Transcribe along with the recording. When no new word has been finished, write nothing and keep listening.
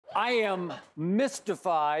I am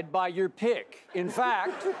mystified by your pick. In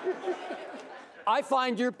fact, I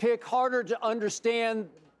find your pick harder to understand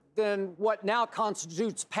than what now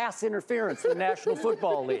constitutes pass interference in the National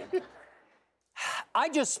Football League. I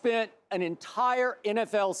just spent an entire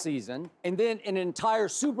NFL season and then an entire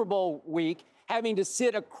Super Bowl week having to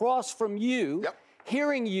sit across from you,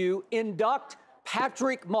 hearing you induct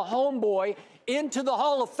Patrick Mahomes into the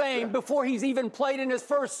Hall of Fame before he's even played in his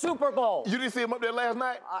first Super Bowl. You didn't see him up there last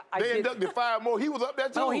night? They inducted 5 more. He was up there,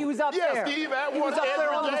 too. Oh, he was up there. Steve, he was up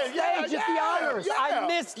there on the stage at the honors. I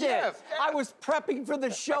missed it. I was prepping for the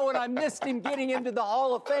show, and I missed him getting into the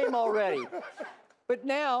Hall of Fame already. But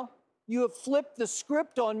now you have flipped the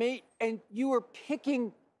script on me, and you are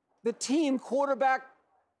picking the team quarterback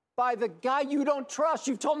by the guy you don't trust.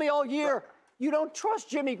 You've told me all year you don't trust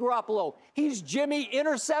Jimmy Garoppolo. He's Jimmy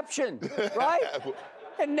Interception, right?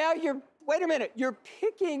 And now wait a minute, you're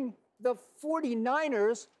picking the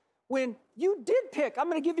 49ers when you did pick, I'm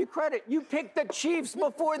going to give you credit, you picked the Chiefs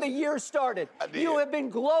before the year started. You have been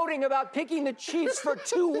gloating about picking the Chiefs for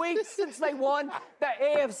 2 weeks since they won the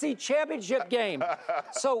AFC Championship game.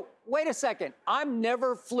 So wait a second, I'm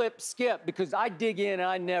never flip skip because I dig in and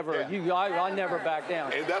I never back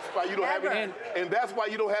down. And that's why you don't have any, and that's why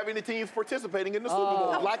you don't have any teams participating in the Super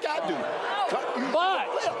Bowl like I do.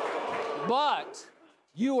 But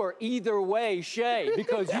you are either way, Shay,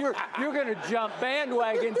 because you're going to jump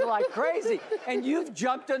bandwagons like crazy. And you've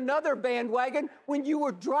jumped another bandwagon when you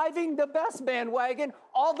were driving the best bandwagon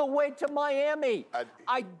all the way to Miami.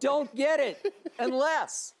 I don't get it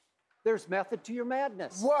unless there's method to your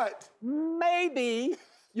madness. What? Maybe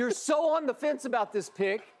you're so on the fence about this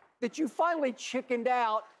pick that you finally chickened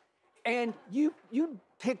out and you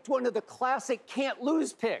picked one of the classic can't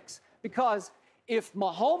lose picks because if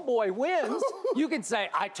my homeboy wins, you can say,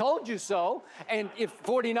 I told you so. And if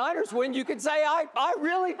 49ers win, you can say, I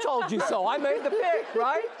really told you so. I made the pick,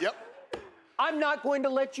 right? Yep. I'm not going to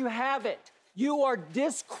let you have it. You are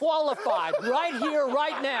disqualified right here,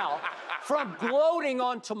 right now, from gloating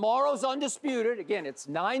on tomorrow's Undisputed. Again, it's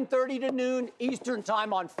 9:30 to noon Eastern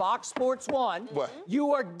time on Fox Sports 1. What?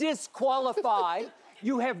 You are disqualified.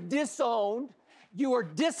 You have disowned. You are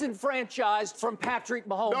disenfranchised from Patrick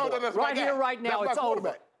Mahomes. No, that's right here, right now, it's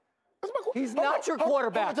over. He's not your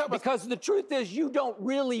quarterback because the truth is you don't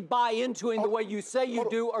really buy into him the way you say you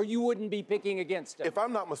do, or you wouldn't be picking against him. If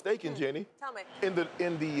I'm not mistaken, Jenny, tell me.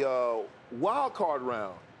 In the wild card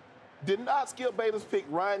round, did not Skip Bayless pick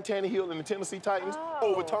Ryan Tannehill and the Tennessee Titans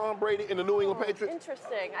over Tom Brady and the New England Patriots?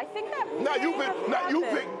 Interesting. I think that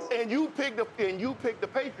you picked the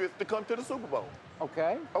Patriots to come to the Super Bowl.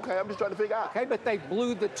 Okay. Okay, I'm just trying to figure out. Okay, but they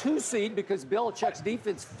blew the 2 seed because Belichick's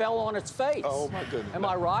defense fell on its face. Oh, my goodness. Am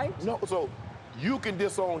I right? No, so you can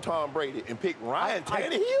disown Tom Brady and pick Ryan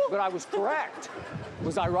Tannehill? But I was correct.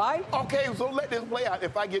 Was I right? Okay, so let this play out.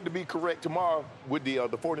 If I get to be correct tomorrow with the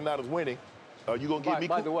 49ers winning, you going to give me...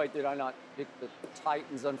 By the way, did I not pick the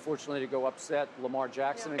Titans, unfortunately, to go upset Lamar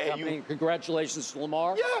Jackson and company? Congratulations to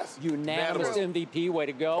Lamar. Yes. Unanimous MVP. Way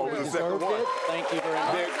to go. Over the Deserved it. Thank you very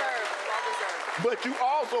much. well deserved. But you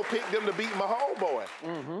also picked them to beat my homeboy.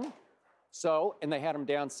 Mm-hmm. So, and they had them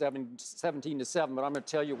down 17-7, but I'm going to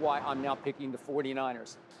tell you why I'm now picking the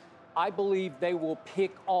 49ers. I believe they will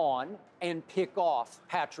pick on and pick off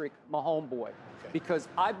Patrick Mahomes because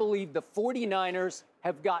I believe the 49ers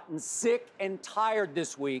have gotten sick and tired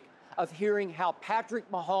this week of hearing how Patrick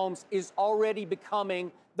Mahomes is already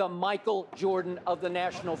becoming the Michael Jordan of the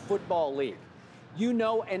National Football League. You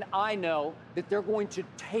know and I know that they're going to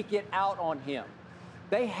take it out on him.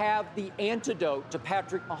 They have the antidote to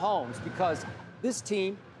Patrick Mahomes because this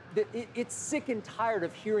team, it's sick and tired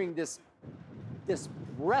of hearing this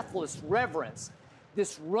breathless reverence,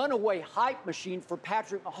 this runaway hype machine for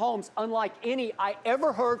Patrick Mahomes, unlike any I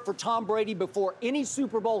ever heard for Tom Brady before any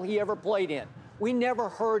Super Bowl he ever played in. We never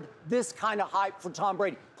heard this kind of hype for Tom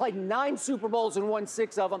Brady. Played 9 Super Bowls and won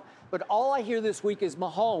 6 of them. But all I hear this week is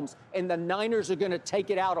Mahomes, and the Niners are going to take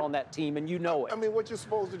it out on that team, and you know it. I mean, what you're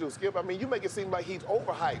supposed to do, Skip, I mean, you make it seem like he's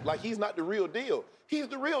overhyped, like he's not the real deal. He's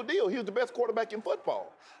the real deal. He's the best quarterback in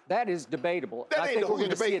football. That is debatable. I think we're going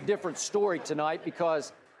to see a different story tonight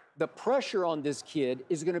because the pressure on this kid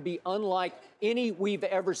is going to be unlike any we've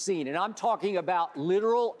ever seen. And I'm talking about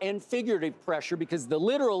literal and figurative pressure because the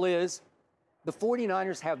literal is the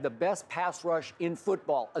 49ers have the best pass rush in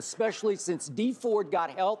football, especially since Dee Ford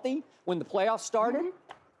got healthy when the playoffs started.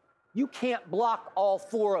 You can't block all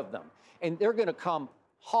 4 of them. And they're going to come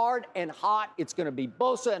hard and hot. It's going to be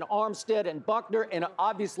Bosa and Armstead and Buckner and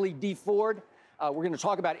obviously Dee Ford. We're going to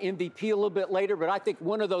talk about MVP a little bit later, but I think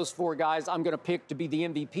one of those 4 guys I'm going to pick to be the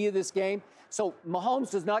MVP of this game. So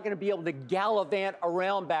Mahomes is not going to be able to gallivant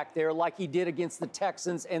around back there like he did against the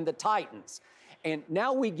Texans and the Titans. And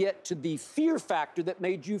now we get to the fear factor that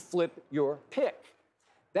made you flip your pick.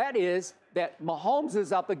 That is that Mahomes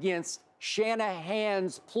is up against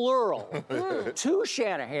Shanahans, plural. 2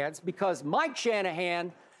 Shanahans, because Mike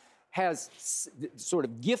Shanahan has sort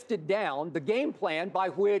of gifted down the game plan by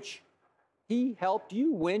which he helped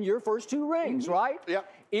you win your first 2 rings, right? Yeah.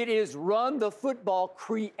 It is run the football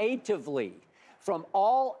creatively from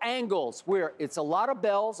all angles, where it's a lot of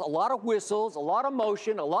bells, a lot of whistles, a lot of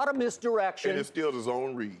motion, a lot of misdirection. And it's still the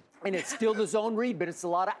zone read. And it's still the zone read, but it's a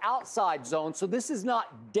lot of outside zone. So this is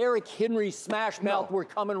not Derrick Henry smash mouth. We're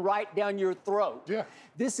coming right down your throat. Yeah.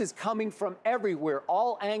 This is coming from everywhere,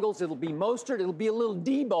 all angles. It'll be Mostert. It'll be a little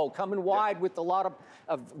Debo coming wide with a lot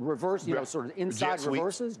of reverse, sort of inside jet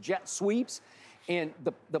reverses, jet sweeps. And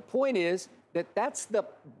the point is that that's the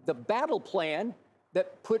battle plan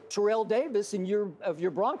that put Terrell Davis of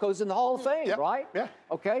your Broncos in the Hall of Fame, right? Yeah.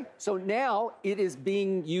 Okay, so now it is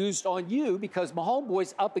being used on you because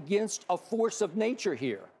Homeboy's up against a force of nature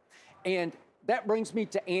here. And that brings me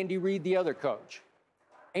to Andy Reid, the other coach.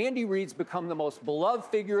 Andy Reid's become the most beloved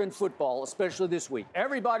figure in football, especially this week.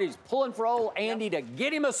 Everybody's pulling for old Andy to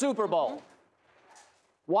get him a Super Bowl.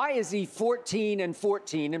 Why is he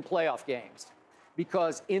 14-14 in playoff games?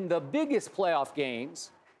 Because in the biggest playoff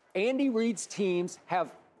games, Andy Reid's teams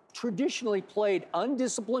have traditionally played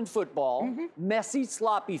undisciplined football, messy,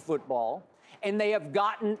 sloppy football, and they have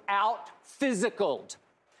gotten out-physicaled.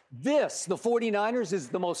 This, the 49ers, is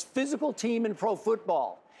the most physical team in pro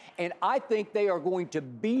football. And I think they are going to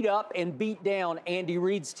beat up and beat down Andy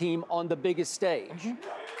Reid's team on the biggest stage.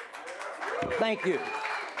 Thank you.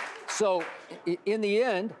 So, in the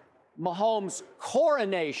end, Mahomes'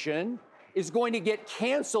 coronation is going to get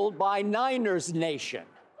canceled by Niners Nation.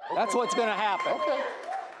 That's what's going to happen. Okay.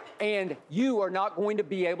 And you are not going to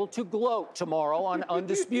be able to gloat tomorrow on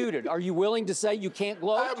Undisputed. Are you willing to say you can't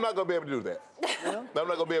gloat? I'm not going to be able to do that. Yeah. I'm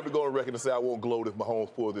not going to be able to go on record and say I won't gloat if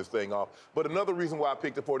Mahomes pulls this thing off. But another reason why I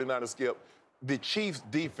picked the 49ers, Skip, the Chiefs'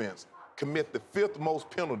 defense commit the 5th most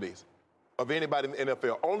penalties of anybody in the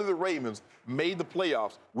NFL. Only the Ravens made the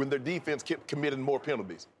playoffs when their defense kept committing more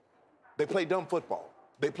penalties. They play dumb football.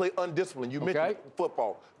 They play undisciplined. You mentioned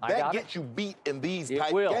football. That gets you beat in these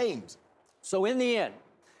type games. So in the end,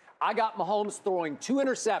 I got Mahomes throwing 2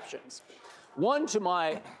 interceptions. One to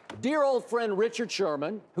my dear old friend Richard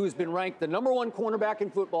Sherman, who's been ranked the #1 cornerback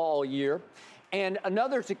in football all year, and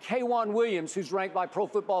another to K'Wan Williams, who's ranked by Pro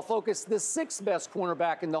Football Focus the 6th best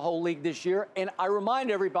cornerback in the whole league this year. And I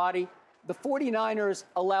remind everybody, the 49ers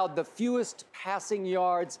allowed the fewest passing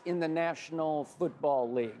yards in the National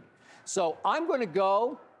Football League. So I'm going to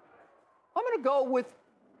go with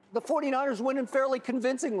the 49ers winning fairly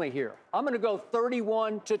convincingly here. I'm going to go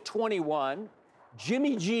 31-21.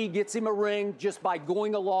 Jimmy G gets him a ring just by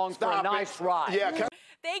going along for a nice ride. Yeah.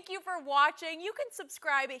 Thank you for watching. You can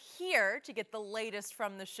subscribe here to get the latest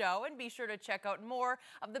from the show, and be sure to check out more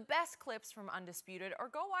of the best clips from Undisputed, or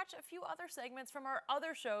go watch a few other segments from our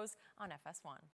other shows on FS1.